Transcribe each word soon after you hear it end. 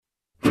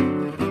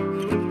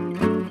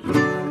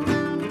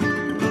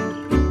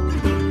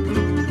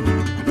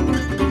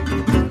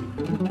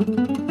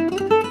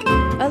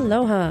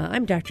Aloha,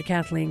 I'm Dr.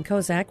 Kathleen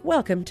Kozak.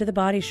 Welcome to The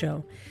Body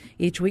Show.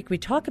 Each week we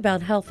talk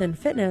about health and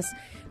fitness,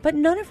 but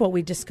none of what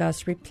we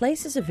discuss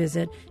replaces a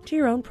visit to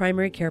your own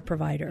primary care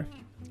provider.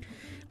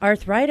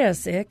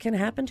 Arthritis, it can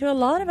happen to a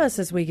lot of us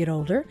as we get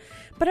older,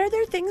 but are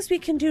there things we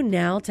can do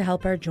now to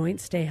help our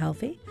joints stay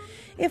healthy?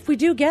 If we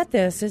do get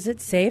this, is it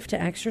safe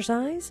to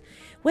exercise?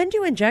 When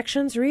do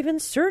injections or even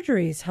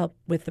surgeries help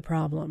with the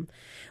problem?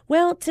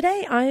 Well,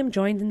 today I am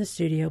joined in the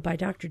studio by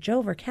Dr.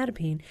 Joe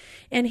Verkatapine,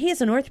 and he is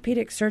an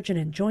orthopedic surgeon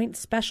and joint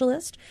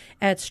specialist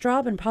at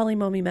Straub and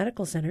Polymomy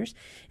Medical Centers,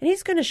 and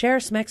he's going to share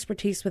some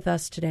expertise with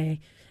us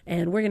today.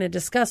 And we're going to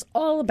discuss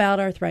all about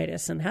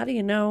arthritis and how do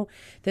you know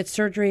that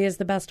surgery is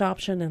the best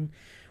option and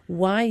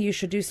why you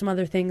should do some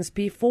other things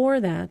before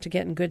that to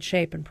get in good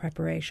shape and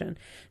preparation.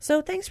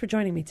 So thanks for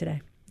joining me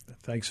today.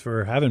 Thanks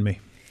for having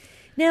me.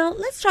 Now,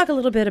 let's talk a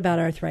little bit about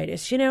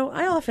arthritis. You know,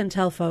 I often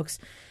tell folks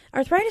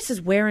arthritis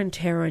is wear and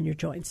tear on your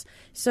joints.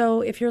 So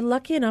if you're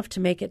lucky enough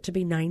to make it to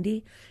be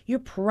 90, you're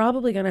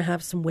probably going to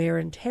have some wear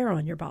and tear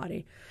on your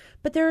body.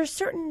 But there are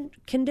certain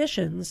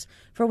conditions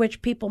for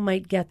which people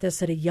might get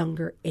this at a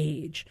younger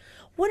age.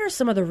 What are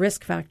some of the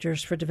risk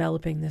factors for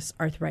developing this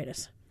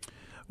arthritis?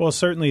 Well,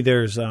 certainly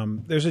there's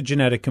a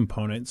genetic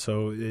component,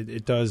 so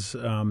it does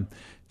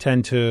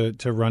tend to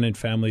run in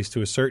families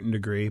to a certain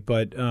degree.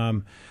 But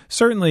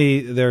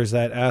certainly there's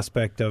that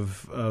aspect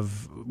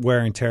of wear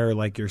and tear,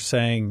 like you're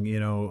saying.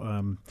 You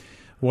know,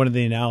 one of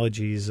the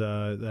analogies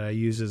that I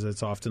use is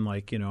it's often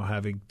like, you know,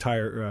 having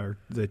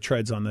the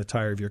treads on the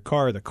tire of your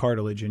car, the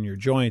cartilage in your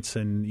joints,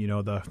 and, you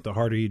know, the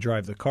harder you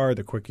drive the car,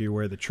 the quicker you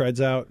wear the treads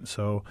out.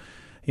 So,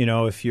 you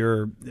know, if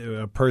you're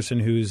a person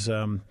who's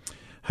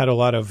had a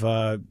lot of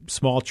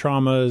small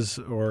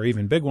traumas or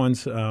even big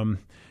ones,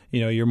 you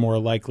know, you're more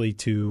likely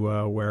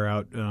to wear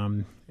out,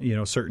 you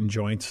know, certain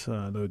joints,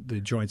 the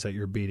joints that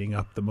you're beating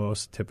up the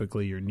most,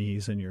 typically your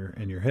knees and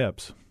your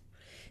hips.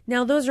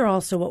 Now, those are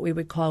also what we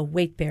would call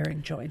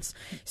weight-bearing joints.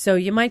 So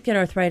you might get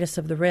arthritis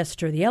of the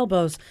wrist or the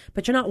elbows,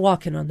 but you're not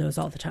walking on those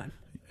all the time.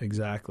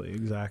 Exactly.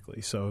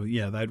 So,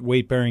 yeah, that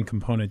weight-bearing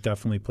component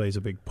definitely plays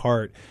a big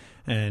part.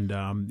 And,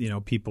 you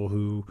know, people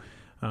who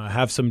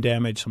have some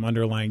damage, some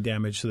underlying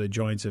damage to the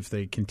joints, if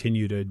they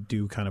continue to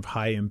do kind of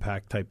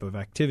high-impact type of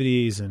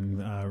activities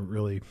and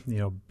really, you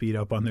know, beat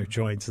up on their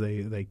joints,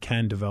 they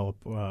can develop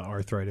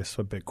arthritis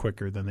a bit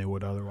quicker than they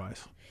would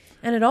otherwise.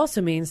 And it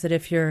also means that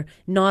if you're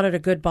not at a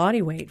good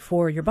body weight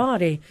for your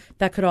body,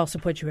 that could also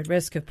put you at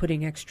risk of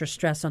putting extra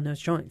stress on those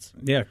joints.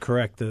 Yeah,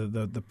 correct.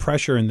 The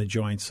pressure in the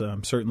joints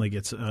certainly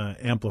gets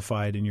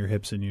amplified in your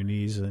hips and your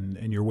knees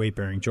and your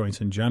weight-bearing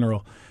joints in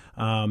general.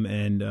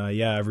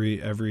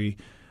 Every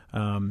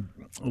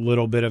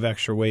little bit of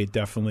extra weight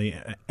definitely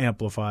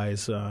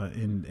amplifies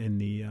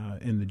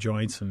in the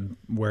joints and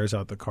wears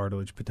out the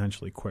cartilage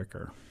potentially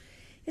quicker.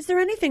 Is there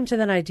anything to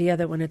that idea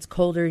that when it's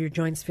colder, your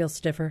joints feel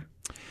stiffer?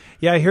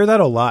 Yeah, I hear that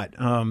a lot.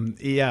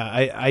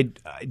 I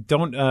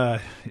don't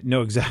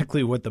know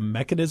exactly what the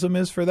mechanism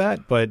is for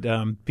that, but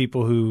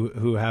people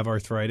who have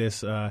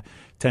arthritis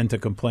tend to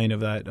complain of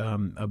that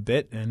a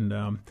bit,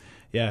 and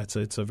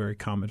it's a very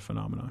common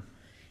phenomenon.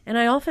 And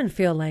I often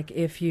feel like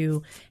if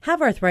you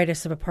have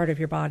arthritis of a part of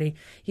your body,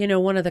 you know,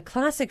 one of the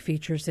classic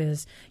features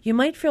is you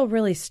might feel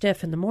really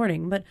stiff in the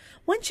morning, but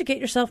once you get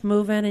yourself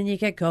moving and you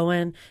get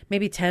going,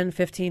 maybe 10,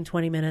 15,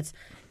 20 minutes,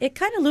 it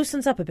kind of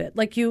loosens up a bit,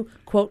 like you,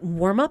 quote,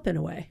 warm up in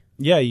a way.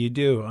 Yeah, you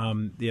do.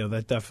 You know,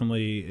 that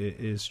definitely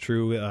is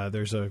true.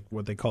 There's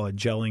what they call a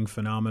gelling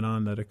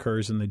phenomenon that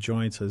occurs in the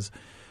joints as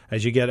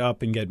you get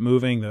up and get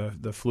moving,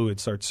 the fluid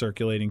starts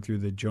circulating through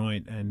the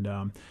joint,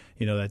 and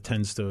you know, that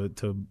tends to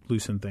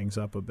loosen things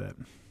up a bit.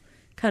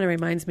 Kind of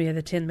reminds me of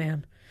the Tin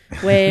Man.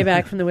 Way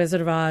back from the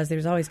Wizard of Oz, there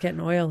was always getting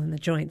oil in the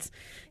joints,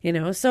 you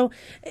know. So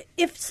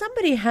if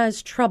somebody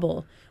has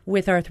trouble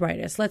with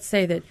arthritis, let's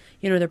say that,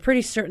 you know, they're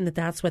pretty certain that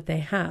that's what they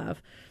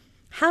have,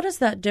 how does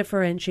that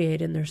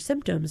differentiate in their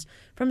symptoms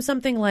from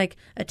something like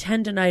a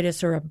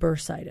tendinitis or a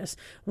bursitis?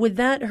 Would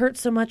that hurt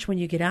so much when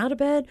you get out of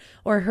bed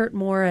or hurt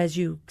more as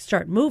you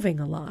start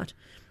moving a lot?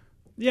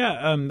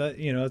 Yeah,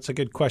 you know, that's a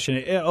good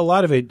question. A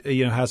lot of it,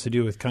 you know, has to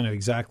do with kind of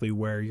exactly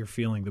where you're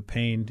feeling the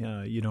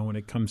pain. You know, when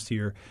it comes to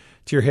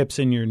your hips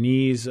and your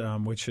knees,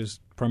 which is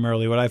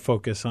primarily what I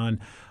focus on.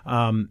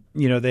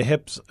 You know, the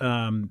hips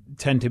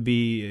tend to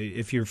be,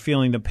 if you're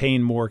feeling the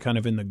pain more kind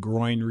of in the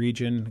groin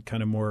region,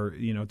 kind of more,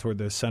 you know, toward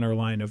the center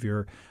line of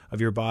your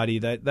body,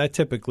 that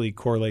typically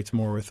correlates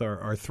more with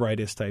our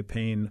arthritis type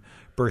pain.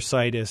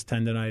 Bursitis,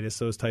 tendinitis,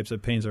 those types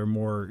of pains are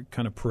more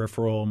kind of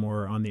peripheral,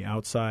 more on the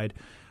outside.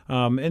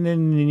 And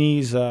then the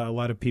knees, a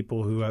lot of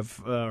people who have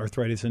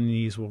arthritis in the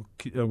knees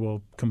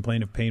will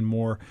complain of pain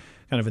more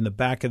kind of in the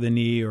back of the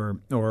knee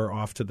or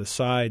off to the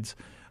sides.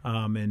 You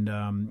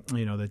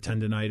know, the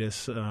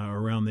tendinitis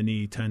around the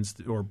knee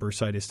or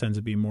bursitis tends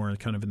to be more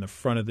kind of in the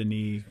front of the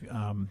knee,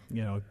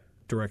 you know,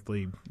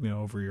 directly, you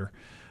know, over your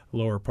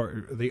lower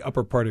part, the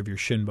upper part of your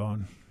shin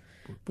bone.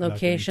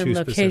 Location.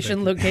 Yeah,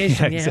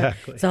 Yeah,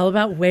 exactly. It's all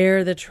about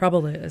where the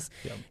trouble is.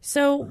 Yep.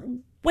 So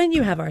when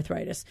you have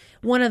arthritis,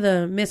 one of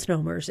the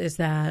misnomers is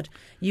that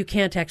you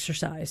can't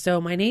exercise.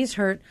 So my knees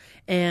hurt,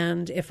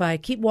 and if I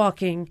keep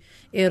walking,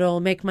 it'll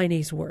make my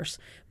knees worse.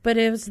 But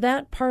is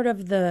that part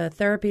of the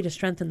therapy to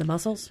strengthen the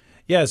muscles?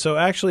 Yeah, so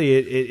actually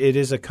it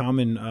is a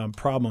common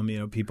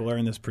problem. People are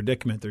in this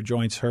predicament. Their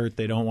joints hurt.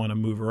 They don't want to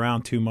move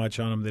around too much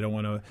on them. They don't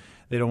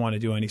want to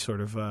do any sort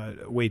of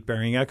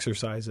weight-bearing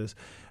exercises.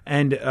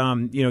 And,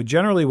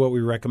 generally what we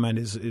recommend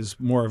is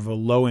more of a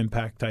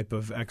low-impact type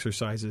of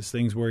exercises,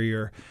 things where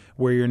you're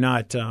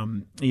not,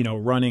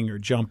 running or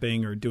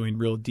jumping or doing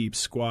real deep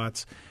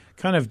squats,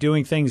 kind of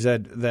doing things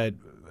that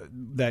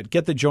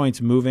get the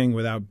joints moving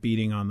without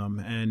beating on them.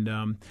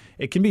 And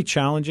it can be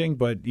challenging,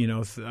 but,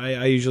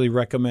 I usually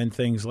recommend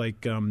things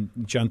like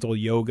gentle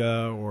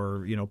yoga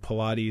or,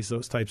 Pilates,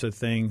 those types of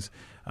things,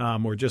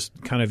 or just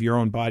kind of your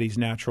own body's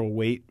natural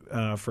weight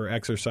for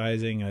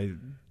exercising. I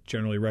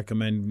generally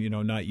recommend,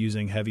 not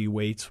using heavy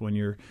weights when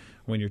you're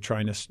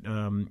trying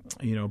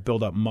to,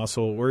 build up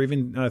muscle, or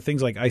even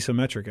things like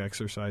isometric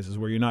exercises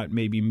where you're not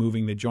maybe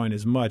moving the joint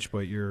as much,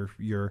 but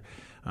you're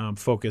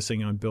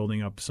focusing on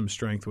building up some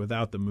strength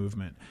without the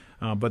movement.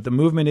 But the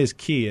movement is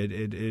key.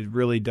 It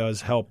really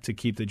does help to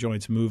keep the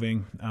joints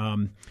moving.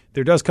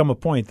 There does come a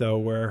point, though,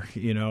 where,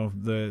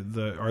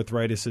 the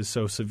arthritis is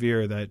so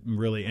severe that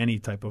really any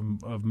type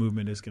of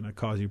movement is going to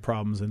cause you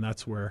problems, and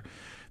that's where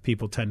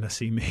people tend to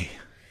see me.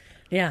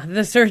 Yeah,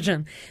 the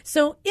surgeon.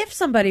 So if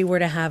somebody were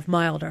to have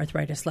mild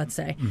arthritis, let's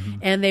say,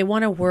 and they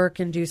want to work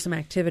and do some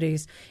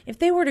activities, if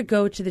they were to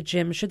go to the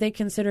gym, should they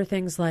consider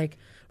things like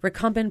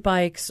recumbent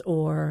bikes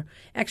or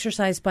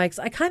exercise bikes?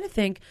 I kind of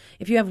think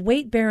if you have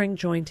weight-bearing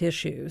joint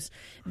issues,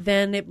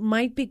 then it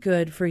might be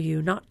good for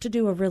you not to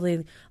do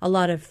a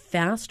lot of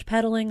fast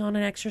pedaling on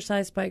an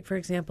exercise bike, for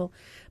example.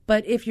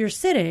 But if you're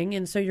sitting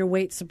and so your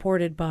weight's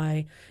supported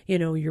by,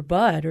 your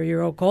butt or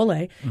your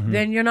okole,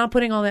 then you're not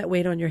putting all that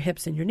weight on your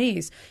hips and your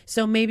knees.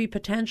 So maybe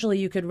potentially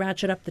you could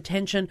ratchet up the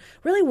tension,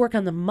 really work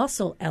on the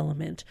muscle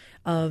element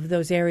of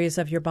those areas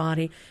of your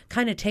body,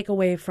 kind of take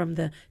away from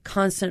the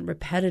constant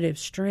repetitive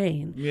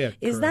strain. Yeah,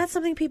 is that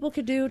something people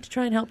could do to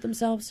try and help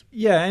themselves?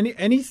 Yeah,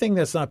 anything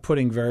that's not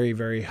putting very,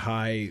 very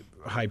high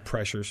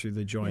pressure through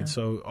the joint. Yeah.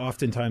 So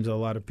oftentimes a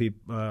lot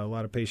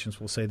of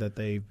patients will say that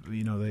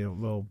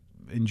they'll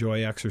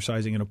enjoy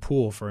exercising in a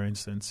pool, for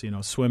instance,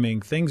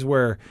 swimming, things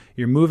where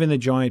you're moving the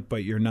joint,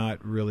 but you're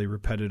not really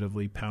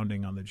repetitively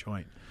pounding on the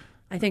joint.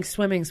 I think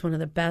swimming is one of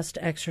the best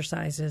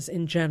exercises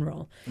in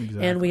general.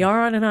 Exactly. And we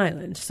are on an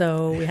island,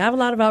 so we have a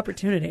lot of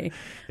opportunity.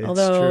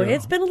 Although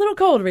it's been a little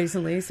cold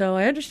recently, so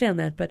I understand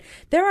that. But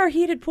there are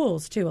heated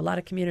pools, too. A lot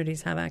of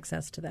communities have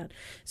access to that.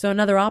 So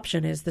another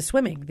option is the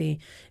swimming,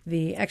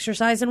 the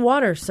exercise in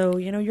water. So,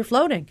 you're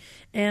floating.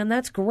 And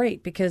that's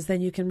great because then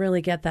you can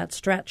really get that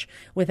stretch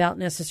without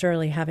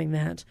necessarily having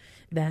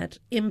that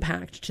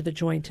impact to the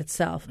joint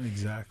itself.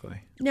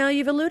 Exactly. Now,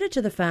 you've alluded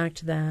to the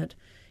fact that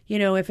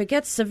if it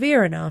gets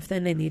severe enough,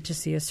 then they need to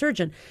see a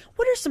surgeon.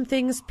 What are some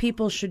things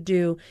people should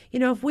do?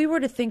 If we were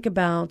to think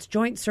about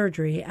joint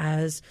surgery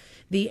as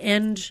the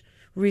end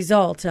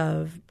result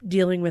of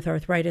dealing with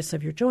arthritis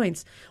of your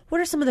joints, what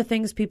are some of the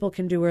things people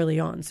can do early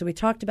on? So we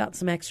talked about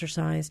some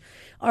exercise.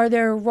 Are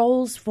there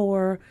roles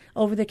for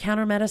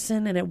over-the-counter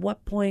medicine, and at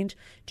what point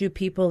do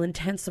people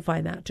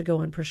intensify that to go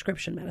on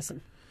prescription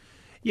medicine?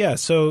 Yeah,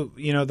 so,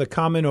 the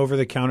common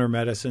over-the-counter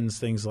medicines,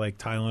 things like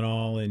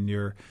Tylenol and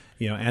your,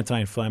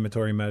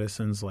 anti-inflammatory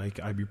medicines like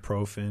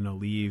ibuprofen,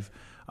 Aleve,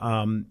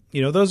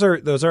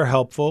 those are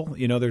helpful.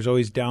 There's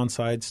always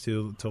downsides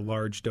to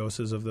large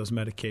doses of those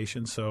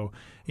medications. So,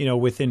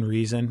 within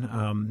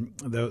reason,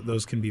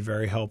 those can be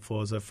very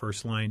helpful as a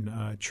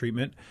first-line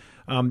treatment.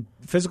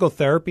 Physical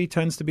therapy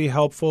tends to be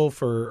helpful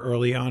for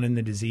early on in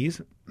the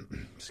disease.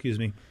 Excuse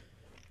me.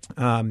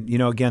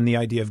 Again, the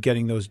idea of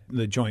getting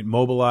the joint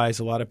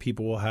mobilized. A lot of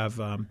people will have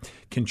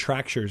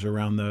contractures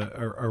around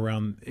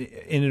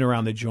in and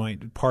around the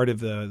joint. Part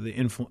of the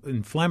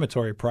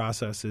inflammatory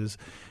process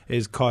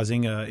is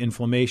causing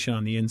inflammation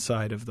on the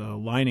inside of the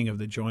lining of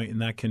the joint,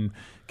 and that can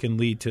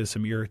lead to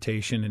some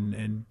irritation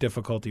and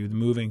difficulty with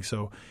moving.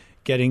 So,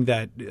 getting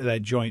that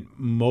joint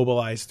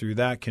mobilized through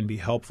that can be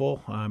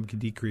helpful. Can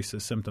decrease the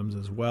symptoms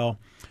as well.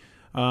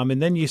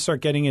 And then you start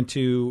getting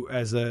into,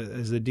 as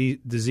the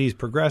disease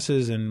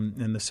progresses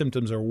and the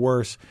symptoms are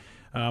worse,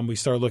 we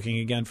start looking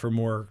again for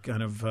more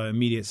kind of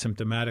immediate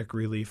symptomatic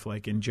relief,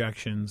 like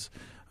injections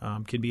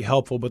can be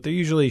helpful, but they're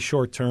usually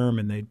short term,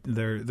 and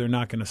they're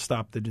not going to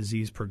stop the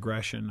disease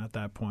progression at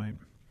that point.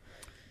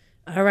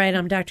 All right,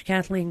 I'm Dr.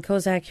 Kathleen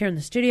Kozak here in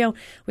the studio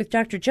with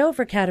Dr. Joe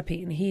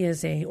Verkatapine. He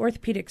is a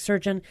orthopedic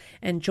surgeon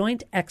and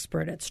joint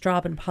expert at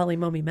Straub and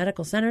Polymomi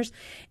Medical Centers.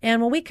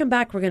 And when we come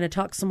back, we're going to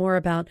talk some more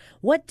about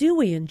what do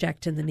we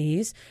inject in the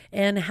knees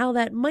and how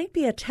that might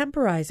be a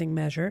temporizing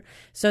measure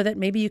so that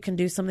maybe you can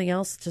do something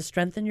else to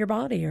strengthen your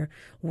body or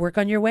work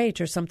on your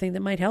weight or something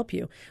that might help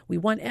you. We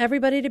want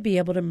everybody to be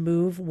able to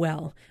move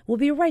well. We'll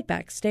be right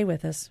back. Stay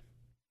with us.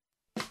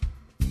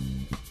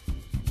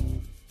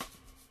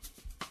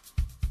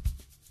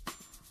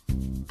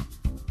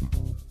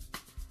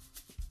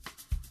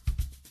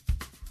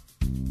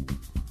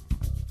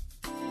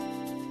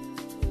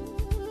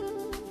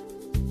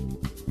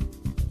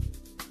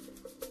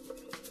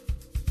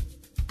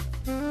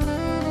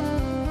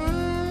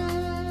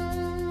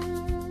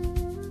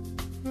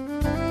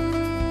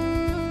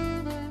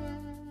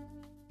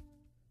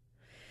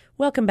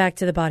 Welcome back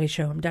to The Body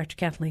Show. I'm Dr.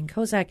 Kathleen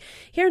Kozak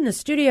here in the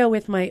studio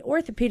with my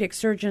orthopedic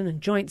surgeon and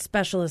joint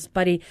specialist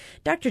buddy,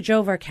 Dr.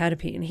 Joe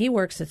Varkatapine. He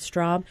works at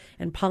Straub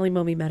and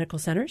Polymomy Medical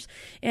Centers,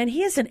 and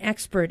he is an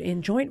expert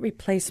in joint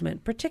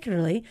replacement,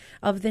 particularly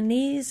of the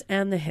knees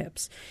and the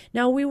hips.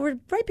 Now,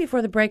 right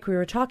before the break, we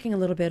were talking a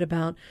little bit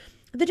about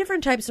the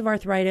different types of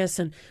arthritis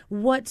and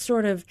what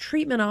sort of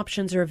treatment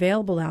options are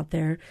available out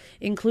there,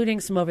 including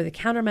some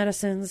over-the-counter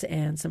medicines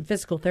and some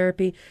physical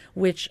therapy,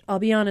 which I'll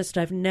be honest,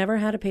 I've never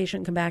had a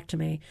patient come back to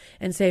me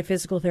and say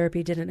physical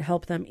therapy didn't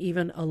help them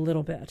even a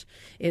little bit.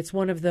 It's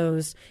one of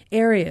those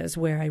areas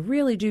where I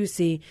really do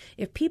see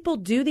if people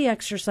do the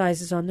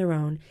exercises on their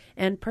own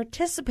and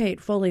participate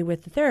fully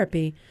with the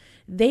therapy,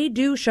 they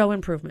do show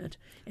improvement,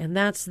 and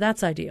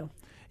that's ideal.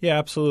 Yeah,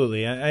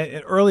 absolutely.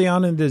 Early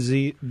on in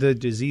the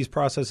disease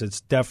process, it's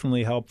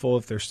definitely helpful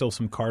if there's still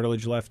some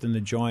cartilage left in the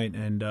joint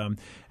and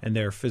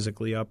they're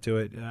physically up to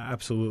it.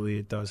 Absolutely,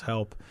 it does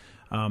help.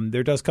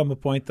 There does come a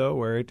point though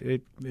where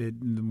it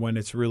when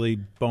it's really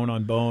bone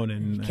on bone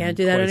and can't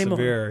do that anymore.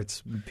 Severe,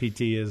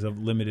 PT is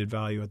of limited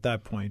value at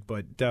that point.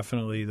 But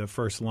definitely, the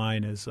first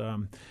line is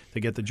to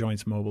get the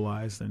joints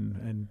mobilized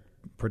and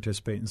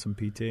participate in some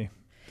PT.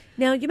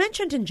 Now, you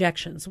mentioned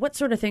injections. What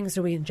sort of things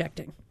are we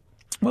injecting?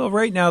 Well,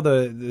 right now,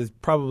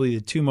 probably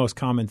the two most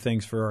common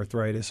things for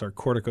arthritis are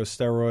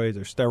corticosteroids or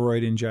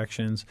steroid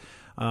injections,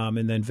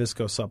 and then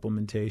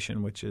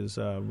viscosupplementation, which is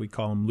we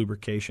call them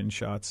lubrication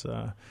shots,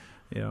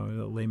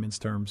 layman's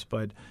terms.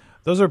 But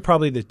those are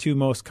probably the two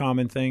most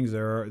common things.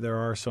 There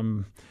are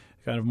some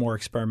kind of more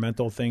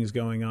experimental things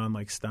going on,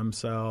 like stem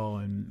cell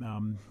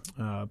and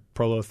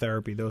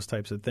prolotherapy, those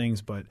types of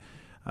things. But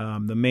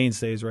the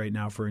mainstays right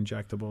now for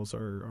injectables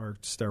are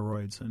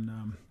steroids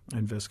and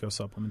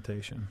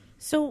viscosupplementation.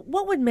 So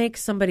what would make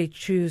somebody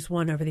choose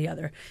one over the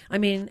other? I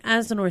mean,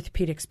 as an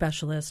orthopedic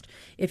specialist,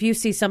 if you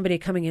see somebody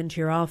coming into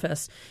your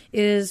office,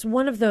 is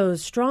one of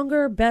those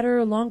stronger,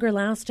 better, longer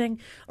lasting,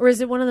 or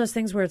is it one of those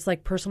things where it's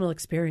like personal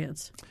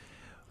experience?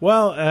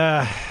 Well,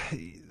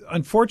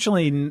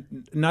 unfortunately,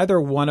 neither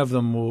one of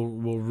them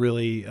will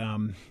really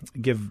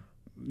give,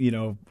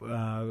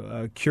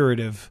 a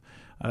curative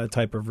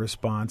type of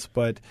response,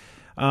 but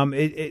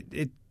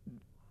it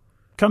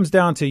comes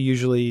down to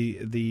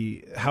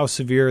usually how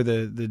severe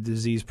the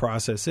disease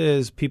process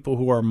is. People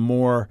who are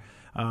more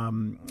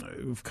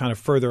kind of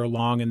further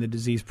along in the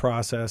disease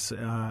process,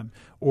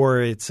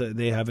 or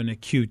they have an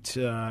acute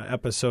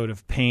episode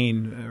of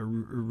pain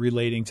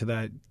relating to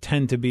that,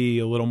 tend to be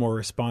a little more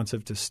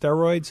responsive to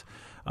steroids.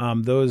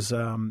 Those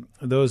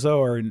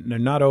though are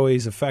not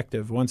always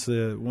effective. Once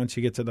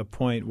you get to the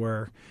point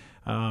where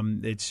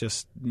it's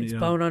just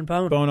bone on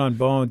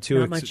bone. Too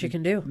not much you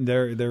can do.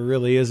 There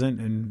really isn't,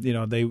 and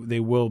they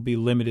will be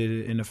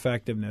limited in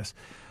effectiveness.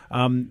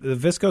 The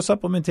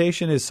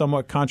viscosupplementation is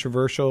somewhat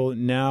controversial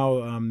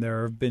now.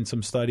 There have been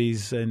some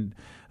studies and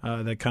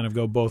that kind of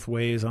go both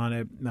ways on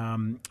it.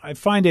 I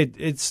find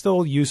it's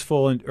still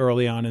useful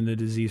early on in the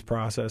disease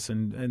process,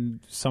 and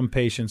some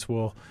patients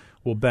will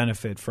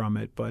benefit from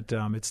it, but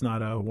it's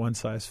not a one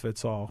size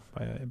fits all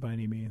by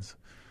any means.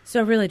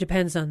 So it really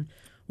depends on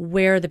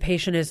where the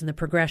patient is in the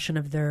progression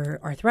of their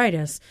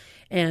arthritis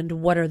and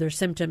what are their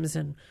symptoms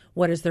and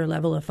what is their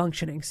level of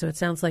functioning. So it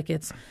sounds like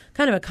it's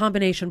kind of a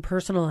combination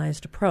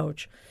personalized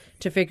approach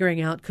to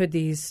figuring out could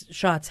these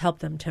shots help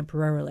them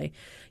temporarily.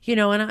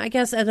 And I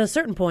guess at a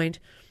certain point,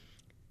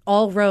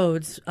 all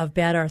roads of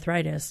bad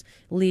arthritis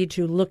lead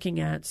to looking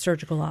at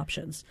surgical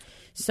options.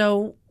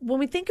 So when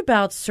we think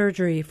about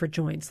surgery for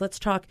joints, let's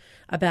talk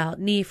about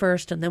knee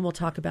first and then we'll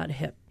talk about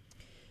hip.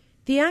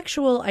 The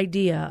actual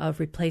idea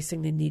of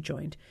replacing the knee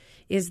joint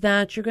is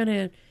that you're going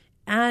to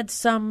add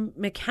some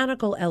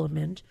mechanical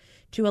element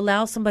to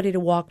allow somebody to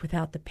walk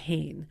without the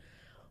pain.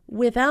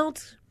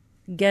 Without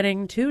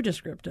getting too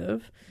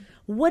descriptive,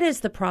 what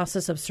is the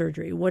process of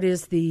surgery? What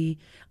is the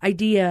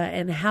idea,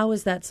 and how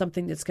is that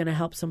something that's going to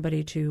help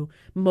somebody to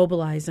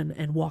mobilize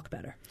and walk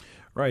better?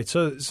 Right.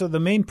 So the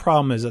main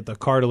problem is that the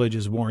cartilage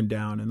is worn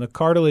down, and the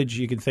cartilage,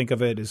 you can think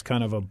of it as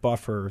kind of a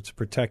buffer. It's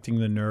protecting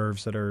the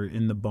nerves that are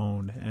in the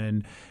bone,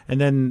 and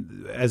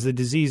then as the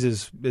disease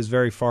is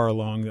very far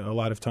along, a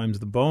lot of times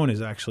the bone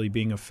is actually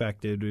being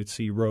affected. It's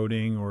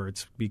eroding, or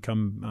it's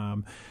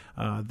become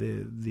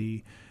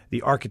the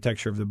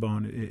architecture of the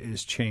bone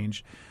is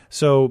changed.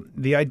 So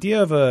the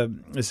idea of a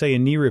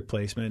knee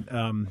replacement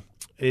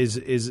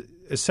is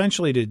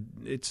essentially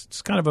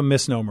it's kind of a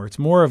misnomer. It's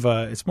more of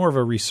a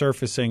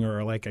resurfacing,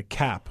 or like a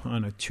cap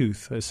on a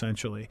tooth.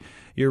 Essentially,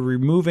 you're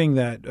removing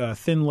that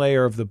thin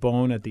layer of the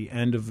bone at the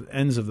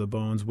ends of the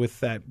bones with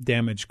that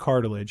damaged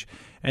cartilage,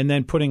 and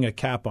then putting a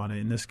cap on it.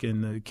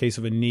 In the case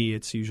of a knee,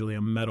 it's usually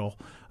a metal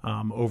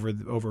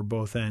over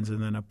both ends,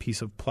 and then a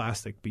piece of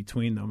plastic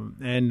between them.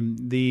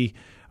 And the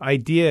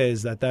idea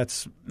is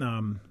that's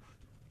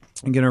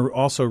going to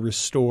also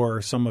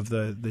restore some of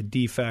the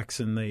defects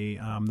and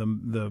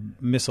the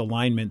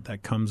misalignment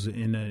that comes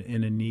in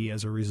a knee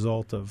as a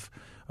result of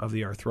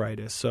the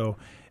arthritis. So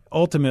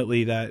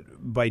ultimately, that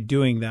by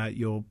doing that,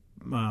 you'll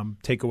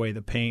take away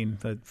the pain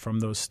from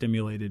those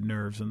stimulated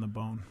nerves in the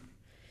bone.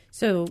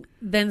 So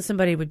then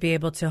somebody would be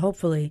able to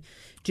hopefully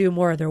do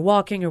more of their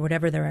walking or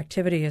whatever their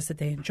activity is that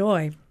they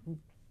enjoy.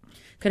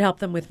 Could help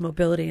them with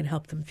mobility and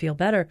help them feel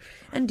better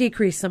and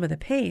decrease some of the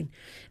pain.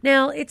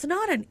 Now, it's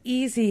not an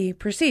easy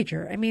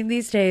procedure. I mean,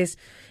 these days,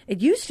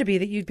 it used to be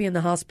that you'd be in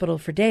the hospital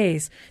for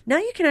days. Now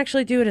you can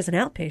actually do it as an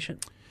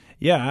outpatient.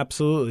 Yeah,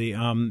 absolutely.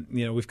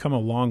 We've come a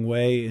long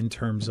way in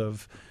terms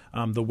of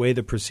the way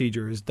the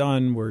procedure is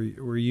done.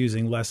 We're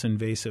using less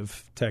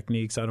invasive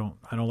techniques. I don't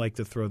like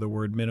to throw the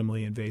word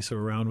minimally invasive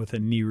around with a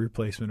knee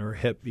replacement or a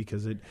hip,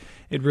 because it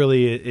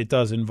really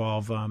does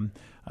involve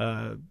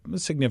a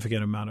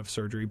significant amount of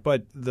surgery.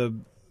 But the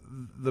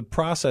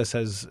process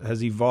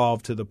has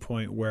evolved to the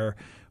point where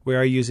we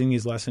are using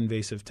these less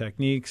invasive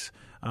techniques.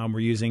 We're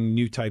using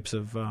new types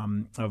of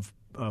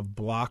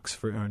blocks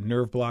for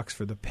nerve blocks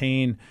for the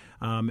pain,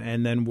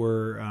 and then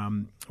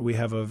we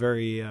have a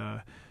very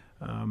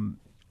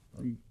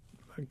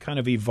kind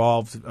of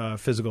evolved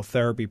physical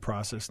therapy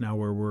process now,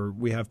 where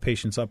we have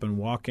patients up and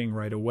walking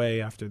right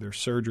away after their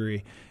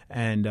surgery,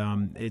 and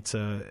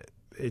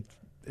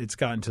it's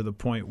gotten to the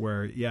point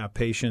where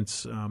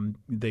patients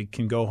they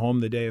can go home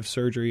the day of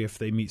surgery if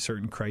they meet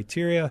certain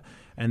criteria,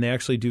 and they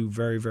actually do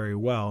very, very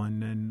well.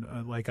 And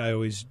like I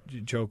always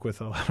joke with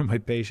a lot of my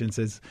patients,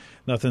 it's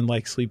nothing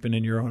like sleeping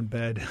in your own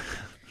bed.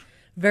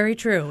 Very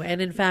true.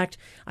 And in fact,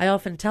 I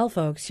often tell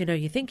folks,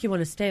 you think you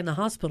want to stay in the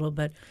hospital,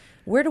 but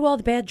where do all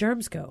the bad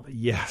germs go?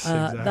 Yes,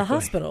 exactly. The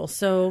hospital.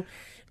 So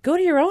go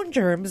to your own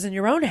germs in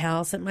your own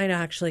house. It might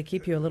actually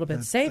keep you a little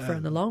bit safer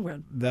in the long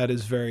run. That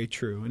is very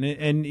true.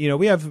 And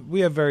we have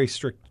very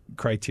strict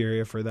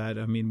criteria for that.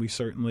 I mean, we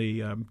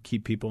certainly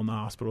keep people in the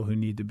hospital who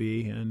need to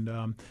be,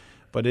 and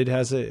but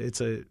it's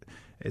a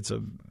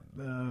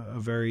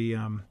very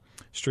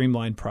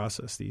streamlined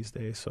process these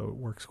days, so it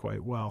works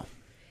quite well.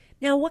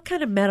 Now, what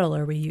kind of metal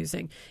are we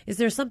using? Is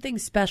there something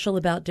special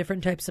about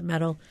different types of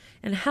metal?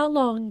 And how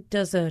long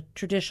does a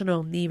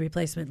traditional knee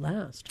replacement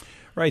last?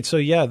 Right. So,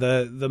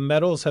 the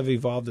metals have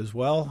evolved as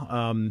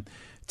well.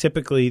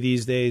 Typically,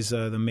 these days,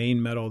 the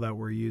main metal that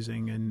we're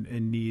using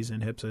in knees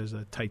and hips is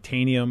a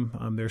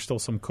titanium. There's still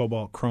some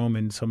cobalt chrome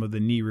in some of the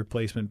knee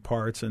replacement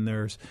parts, and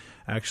there's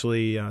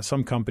actually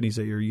some companies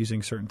that are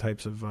using certain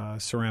types of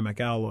ceramic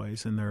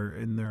alloys in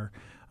their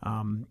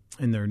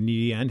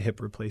knee and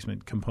hip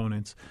replacement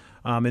components.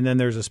 And then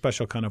there's a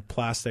special kind of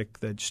plastic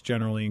that's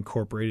generally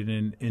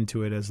incorporated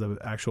into it as the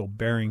actual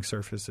bearing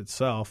surface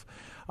itself.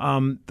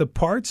 The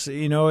parts,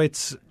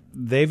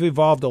 they've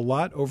evolved a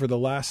lot over the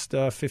last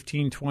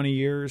 15, 20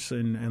 years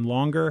and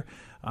longer.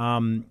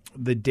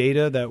 The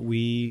data that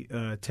we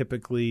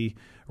typically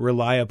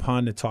rely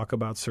upon to talk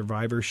about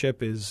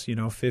survivorship is,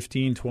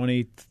 15,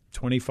 20,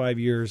 25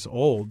 years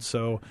old.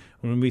 So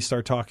when we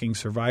start talking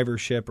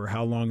survivorship or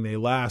how long they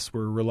last,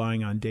 we're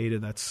relying on data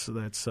that's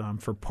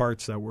for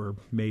parts that were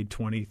made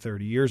 20,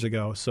 30 years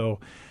ago. So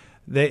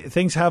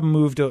things have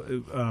moved,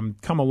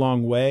 come a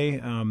long way.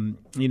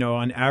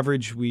 On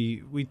average,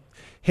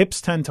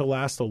 hips tend to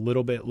last a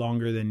little bit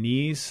longer than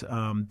knees,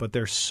 but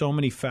there's so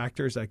many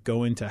factors that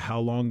go into how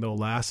long they'll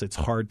last. It's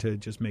hard to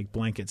just make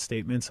blanket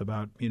statements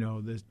about,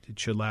 it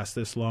should last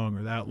this long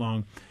or that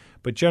long.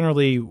 But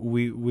generally,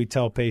 we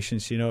tell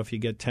patients, if you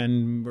get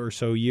 10 or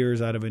so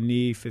years out of a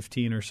knee,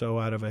 15 or so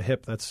out of a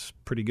hip, that's a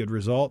pretty good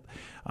result.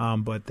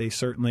 But they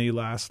certainly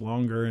last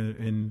longer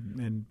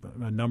in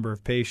a number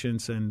of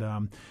patients,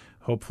 and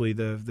hopefully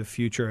the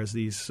future, as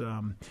these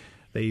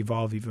they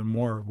evolve even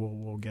more,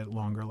 we'll get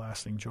longer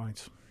lasting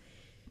joints.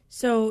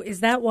 So is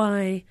that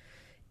why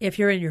if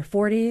you're in your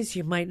 40s,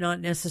 you might not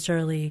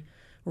necessarily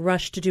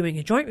rush to doing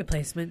a joint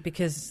replacement,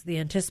 because the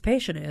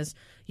anticipation is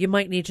you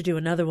might need to do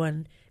another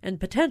one and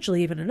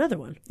potentially even another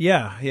one?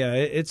 Yeah.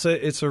 It's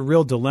a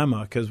real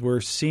dilemma, because we're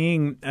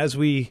seeing as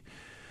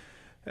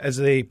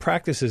the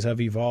practices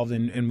have evolved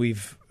and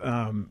we've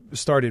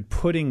started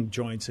putting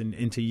joints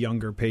into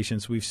younger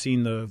patients, we've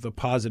seen the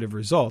positive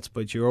results,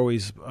 but you're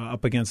always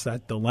up against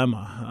that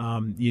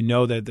dilemma.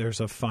 That there's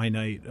a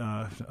finite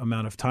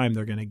amount of time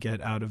they're going to get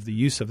out of the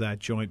use of that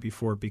joint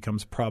before it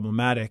becomes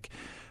problematic.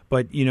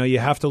 But, you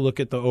have to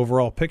look at the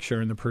overall picture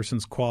and the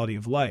person's quality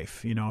of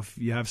life. If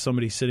you have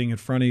somebody sitting in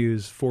front of you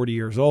who's 40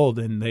 years old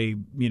and they,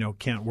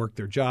 can't work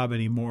their job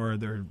anymore,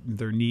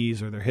 their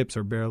knees or their hips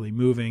are barely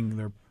moving,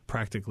 they're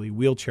practically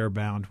wheelchair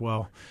bound.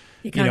 Well,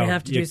 you kind of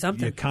have to do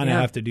something. You kind of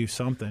have to do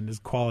something. It's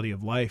quality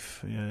of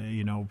life.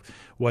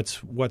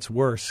 What's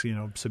worse,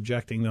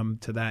 subjecting them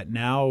to that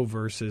now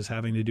versus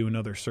having to do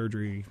another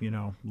surgery,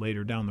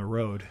 later down the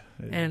road.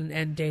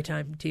 And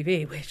daytime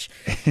TV, which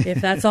if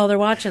that's all they're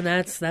watching,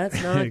 that's not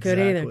exactly. good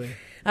either.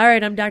 All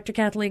right, I'm Dr.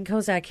 Kathleen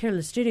Kozak here in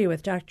the studio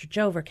with Dr.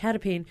 Joe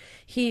Verkatapine.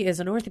 He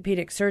is an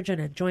orthopedic surgeon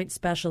and joint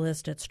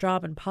specialist at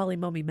Straub and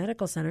Polymomi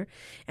Medical Center.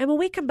 And when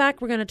we come back,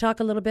 we're going to talk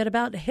a little bit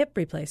about hip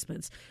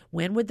replacements.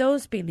 When would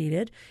those be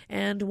needed?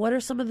 And what are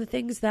some of the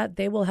things that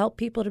they will help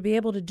people to be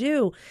able to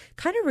do,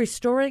 kind of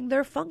restoring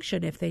their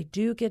function if they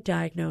do get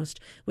diagnosed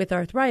with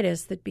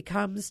arthritis that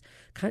becomes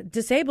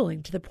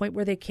disabling to the point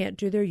where they can't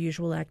do their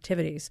usual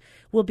activities.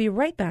 We'll be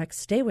right back.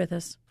 Stay with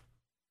us.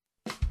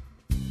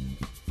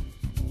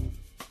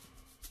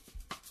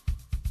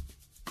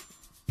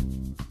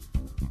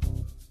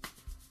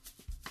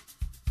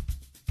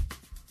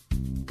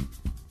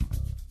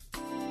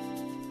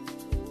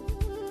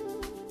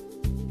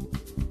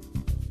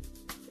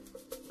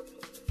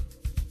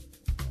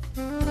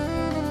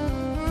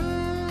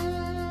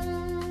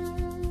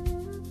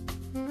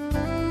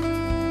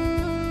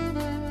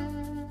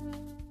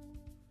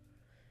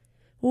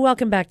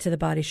 Welcome back to The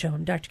Body Show.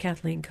 I'm Dr.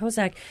 Kathleen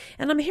Kozak,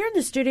 and I'm here in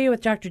the studio with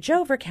Dr.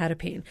 Joe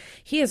Verkatapine.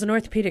 He is an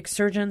orthopedic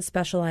surgeon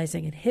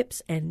specializing in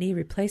hips and knee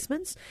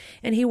replacements,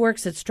 and he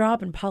works at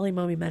Straub and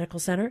Polymomy Medical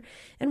Center.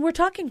 And we're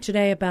talking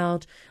today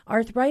about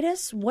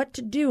arthritis, what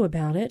to do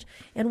about it,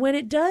 and when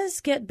it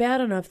does get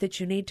bad enough that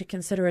you need to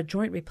consider a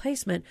joint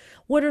replacement,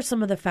 what are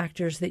some of the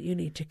factors that you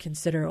need to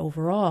consider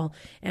overall,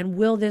 and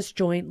will this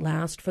joint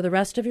last for the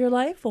rest of your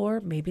life or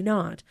maybe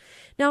not?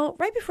 Now,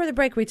 right before the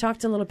break, we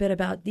talked a little bit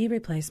about knee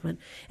replacement.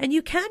 And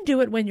you can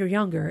do it when you're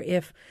younger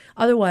if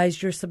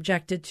otherwise you're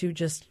subjected to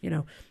just,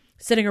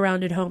 sitting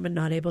around at home and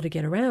not able to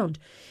get around.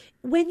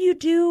 When you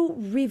do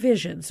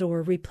revisions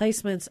or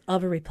replacements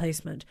of a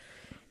replacement,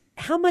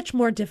 how much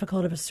more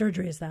difficult of a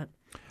surgery is that?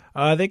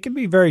 They can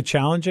be very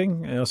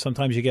challenging.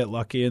 Sometimes you get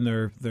lucky and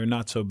they're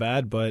not so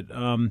bad, but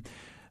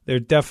there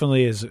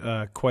definitely is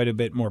quite a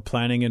bit more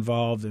planning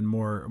involved and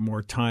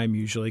more time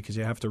usually because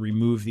you have to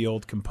remove the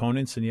old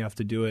components and you have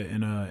to do it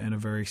in a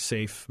very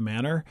safe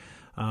manner.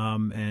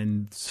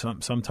 And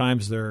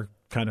sometimes they're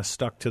kind of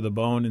stuck to the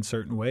bone in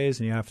certain ways,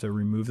 and you have to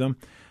remove them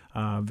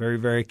very,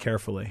 very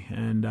carefully.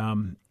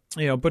 And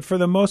but for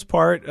the most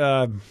part,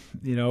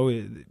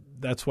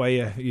 that's why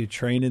you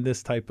train in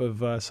this type of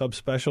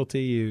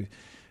subspecialty.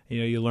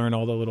 You learn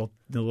all the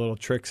little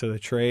tricks of the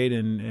trade,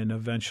 and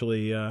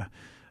eventually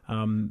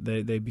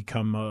they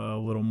become a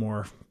little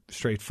more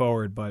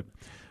straightforward. But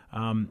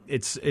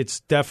it's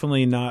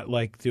definitely not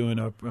like doing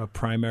a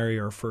primary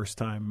or first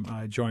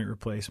time joint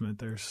replacement.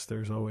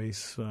 There's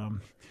always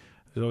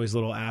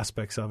little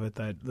aspects of it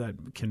that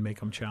can make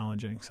them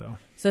challenging. So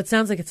it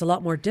sounds like it's a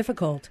lot more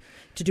difficult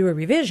to do a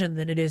revision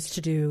than it is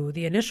to do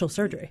the initial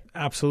surgery.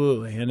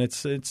 Absolutely, and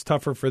it's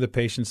tougher for the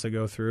patients to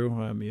go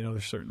through.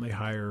 There's certainly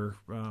higher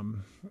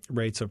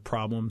rates of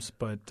problems,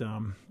 but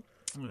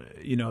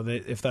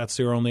if that's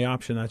your only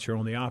option, that's your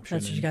only option.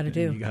 That's what you got to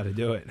do. You got to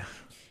do it.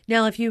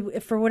 Now,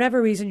 if for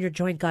whatever reason your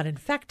joint got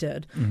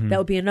infected, that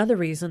would be another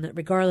reason that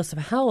regardless of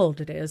how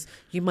old it is,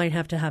 you might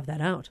have to have that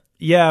out.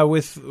 Yeah,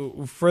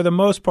 for the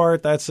most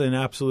part, that's an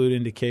absolute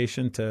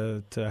indication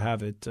to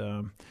have it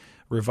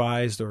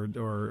revised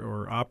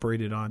or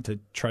operated on to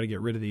try to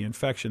get rid of the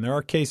infection. There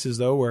are cases,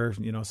 though, where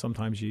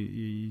sometimes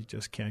you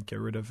just can't get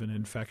rid of an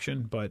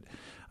infection, but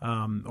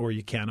or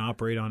you can't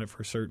operate on it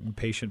for certain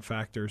patient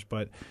factors,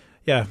 but.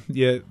 Yeah,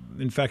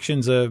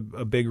 infection's a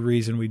big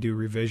reason we do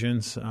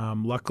revisions.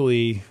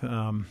 Luckily,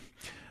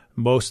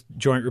 most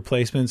joint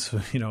replacements,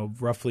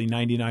 roughly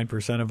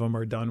 99% of them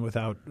are done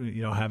without,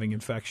 having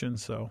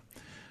infections. So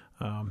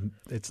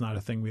it's not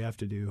a thing we have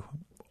to do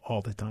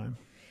all the time.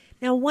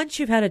 Now, once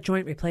you've had a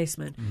joint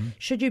replacement,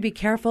 should you be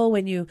careful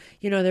when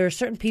there are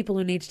certain people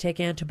who need to take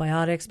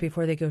antibiotics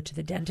before they go to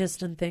the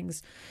dentist and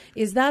things?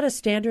 Is that a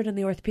standard in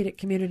the orthopedic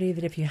community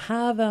that if you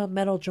have a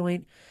metal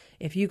joint,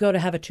 if you go to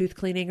have a tooth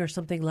cleaning or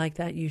something like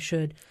that, you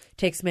should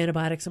take some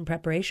antibiotics in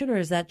preparation, or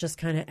is that just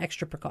kind of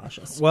extra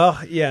precautious? Well,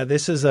 yeah,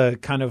 this is a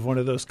kind of one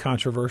of those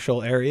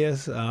controversial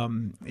areas.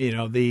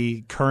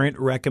 The current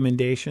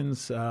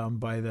recommendations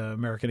by the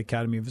American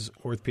Academy of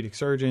Orthopedic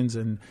Surgeons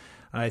and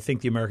I think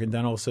the American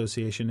Dental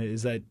Association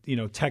is that,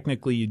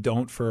 technically you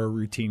don't for a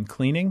routine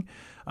cleaning.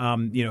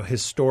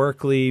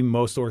 Historically,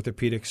 most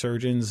orthopedic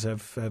surgeons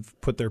have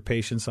put their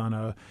patients on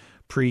a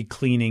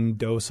pre-cleaning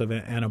dose of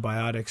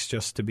antibiotics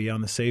just to be on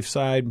the safe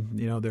side.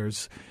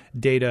 There's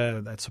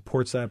data that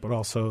supports that, but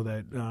also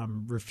that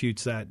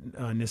refutes that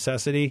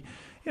necessity.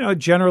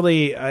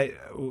 Generally, I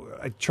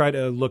try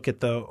to look at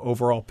the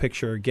overall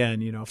picture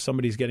again. If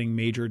somebody's getting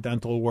major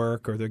dental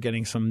work or they're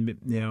getting some,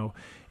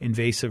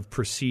 invasive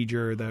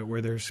procedure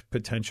where there's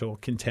potential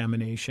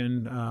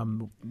contamination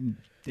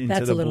into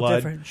That's the a little blood.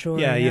 Different, sure.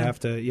 Yeah,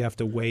 you have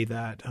to weigh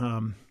that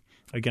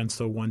against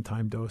a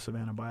one-time dose of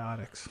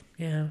antibiotics.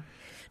 Yeah.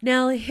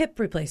 Now, hip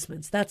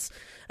replacements, that's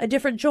a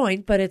different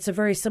joint, but it's a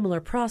very similar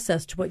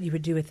process to what you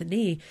would do with the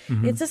knee.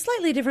 It's a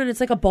slightly different,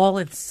 it's like a ball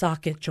and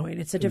socket joint.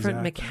 It's a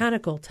different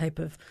mechanical type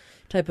of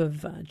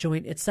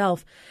joint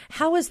itself.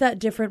 How is that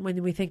different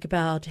when we think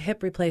about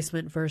hip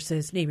replacement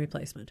versus knee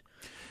replacement?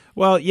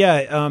 Well,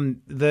 yeah,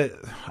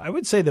 I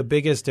would say the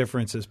biggest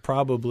difference is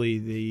probably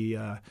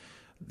the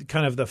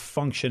kind of the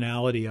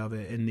functionality of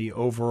it and the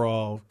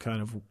overall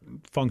kind of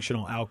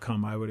functional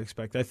outcome I would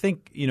expect. I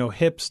think,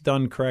 hips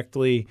done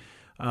correctly,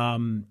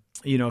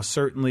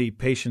 certainly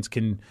patients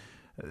can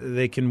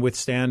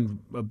withstand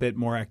a bit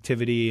more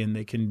activity and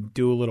they can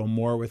do a little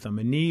more with them.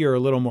 A knee, you're a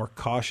little more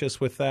cautious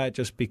with that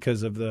just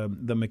because of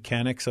the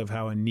mechanics of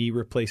how a knee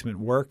replacement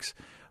works.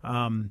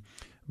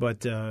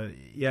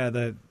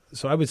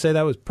 So I would say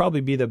that would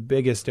probably be the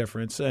biggest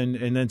difference.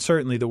 And then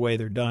certainly the way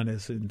they're done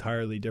is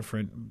entirely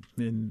different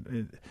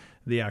in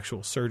the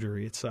actual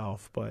surgery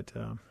itself. But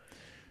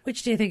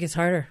which do you think is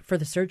harder for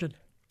the surgeon?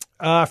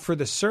 For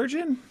the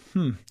surgeon?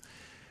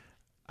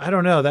 I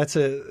don't know. That's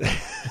they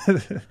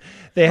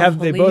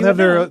both have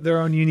their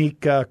own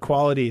unique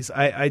qualities.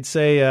 I'd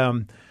say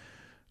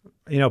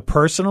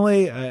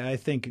personally, I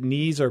think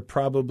knees are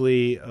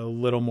probably a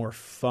little more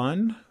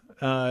fun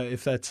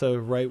if that's a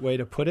right way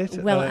to put it.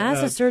 Well,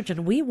 as a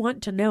surgeon, we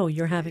want to know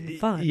you're having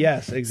fun.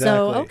 Yes,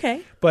 exactly. So,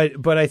 okay.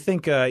 But I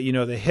think,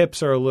 the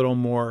hips are a little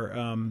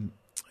more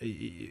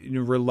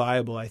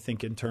reliable, I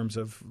think, in terms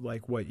of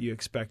like what you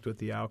expect with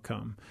the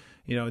outcome.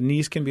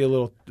 Knees can be a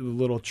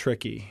little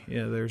tricky.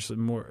 There's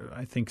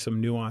I think,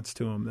 some nuance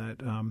to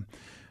them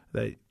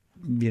that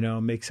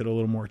makes it a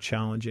little more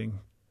challenging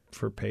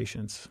for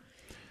patients.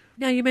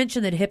 Now, you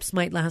mentioned that hips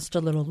might last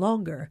a little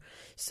longer.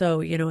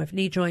 So, if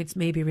knee joints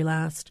maybe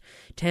last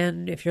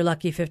 10, if you're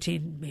lucky,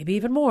 15, maybe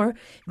even more,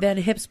 then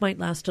hips might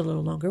last a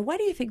little longer. Why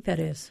do you think that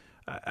is?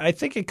 I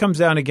think it comes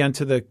down again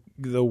to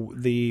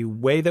the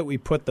way that we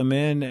put them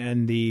in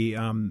and the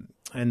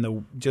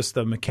just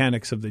the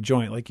mechanics of the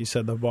joint, like you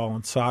said, the ball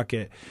and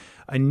socket.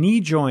 A knee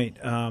joint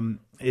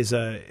is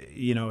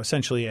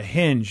essentially a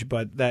hinge,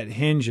 but that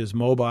hinge is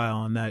mobile,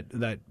 and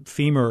that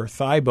femur or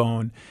thigh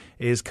bone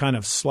is kind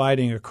of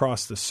sliding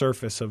across the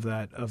surface of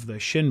the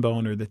shin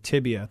bone or the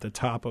tibia at the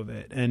top of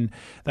it, and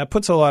that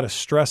puts a lot of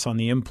stress on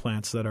the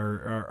implants that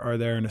are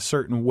there in a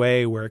certain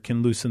way where it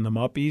can loosen them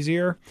up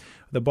easier.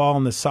 The ball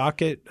and the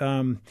socket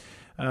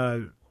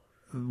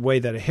way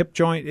that a hip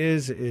joint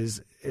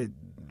is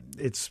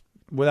it's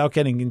without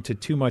getting into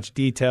too much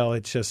detail,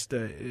 it's just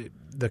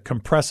the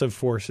compressive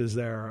forces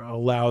there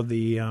allow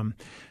the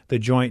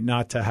joint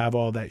not to have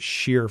all that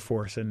shear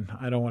force, and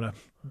I don't want to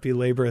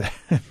belabor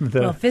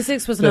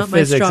physics was not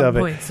my strong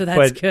point, so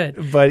that's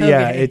good. But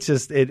yeah, it's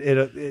just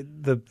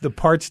the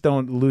parts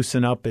don't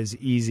loosen up as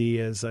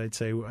easy as I'd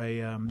say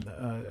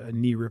a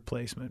knee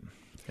replacement,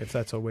 if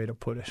that's a way to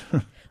put it.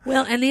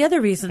 Well, and the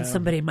other reason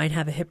somebody might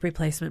have a hip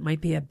replacement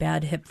might be a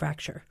bad hip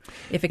fracture.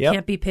 If it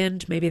can't be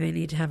pinned, maybe they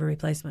need to have a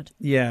replacement.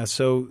 Yeah,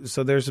 so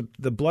there's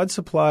the blood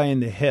supply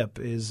in the hip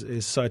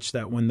is such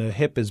that when the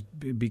hip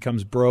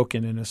becomes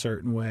broken in a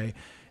certain way,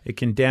 it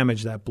can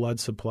damage that blood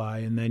supply,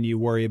 and then you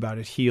worry about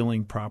it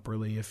healing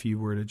properly if you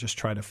were to just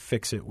try to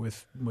fix it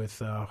with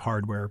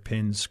hardware,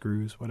 pins,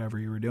 screws, whatever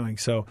you were doing.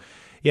 So,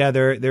 yeah,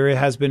 there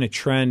has been a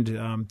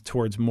trend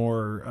towards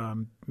more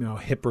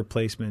hip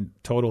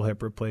replacement, total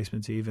hip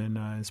replacements, even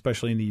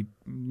especially in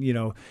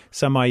the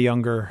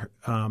semi-younger,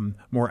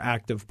 more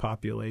active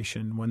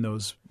population when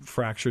those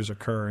fractures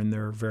occur and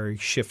they're very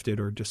shifted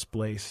or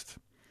displaced.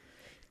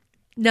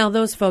 Now,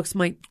 those folks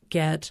might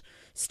get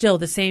still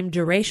the same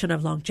duration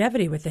of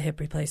longevity with the hip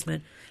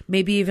replacement,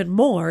 maybe even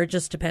more. It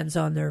just depends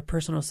on their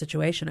personal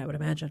situation, I would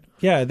imagine.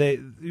 Yeah,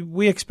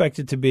 we expect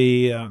it to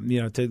be,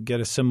 to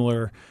get a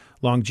similar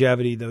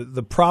longevity.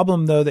 The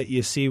problem, though, that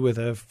you see with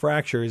a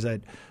fracture is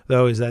that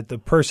the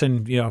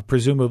person,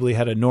 presumably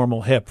had a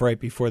normal hip right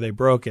before they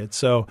broke it.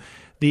 So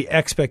the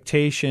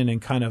expectation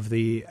and kind of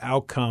the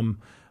outcome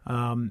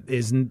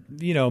is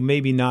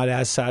maybe not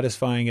as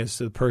satisfying as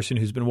the person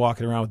who's been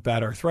walking around with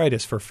bad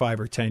arthritis for 5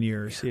 or 10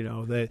 years.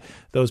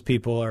 Those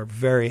people are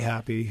very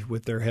happy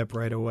with their hip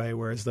right away,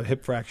 whereas the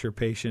hip fracture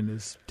patient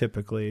is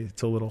typically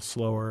it's a little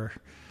slower,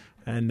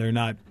 and they're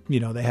not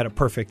they had a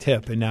perfect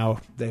hip and now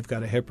they've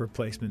got a hip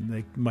replacement, and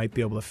they might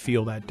be able to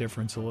feel that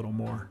difference a little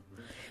more.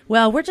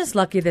 Well, we're just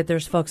lucky that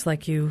there's folks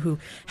like you who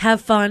have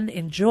fun,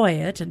 enjoy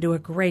it, and do a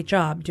great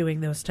job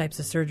doing those types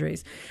of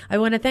surgeries. I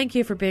want to thank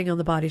you for being on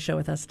The Body Show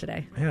with us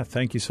today. Yeah,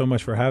 thank you so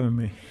much for having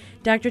me.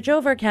 Dr.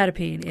 Joe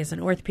Verkatapine is an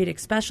orthopedic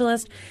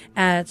specialist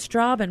at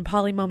Straub and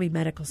Polymomi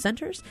Medical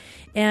Centers.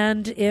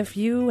 And if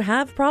you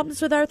have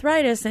problems with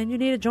arthritis and you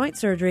need a joint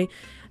surgery,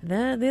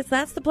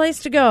 that's the place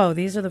to go.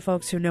 These are the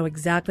folks who know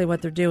exactly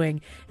what they're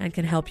doing and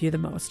can help you the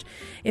most.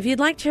 If you'd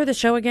like to hear the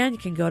show again, you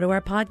can go to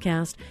our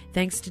podcast.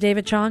 Thanks to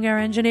David Chong, our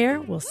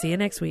engineer. We'll see you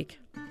next week.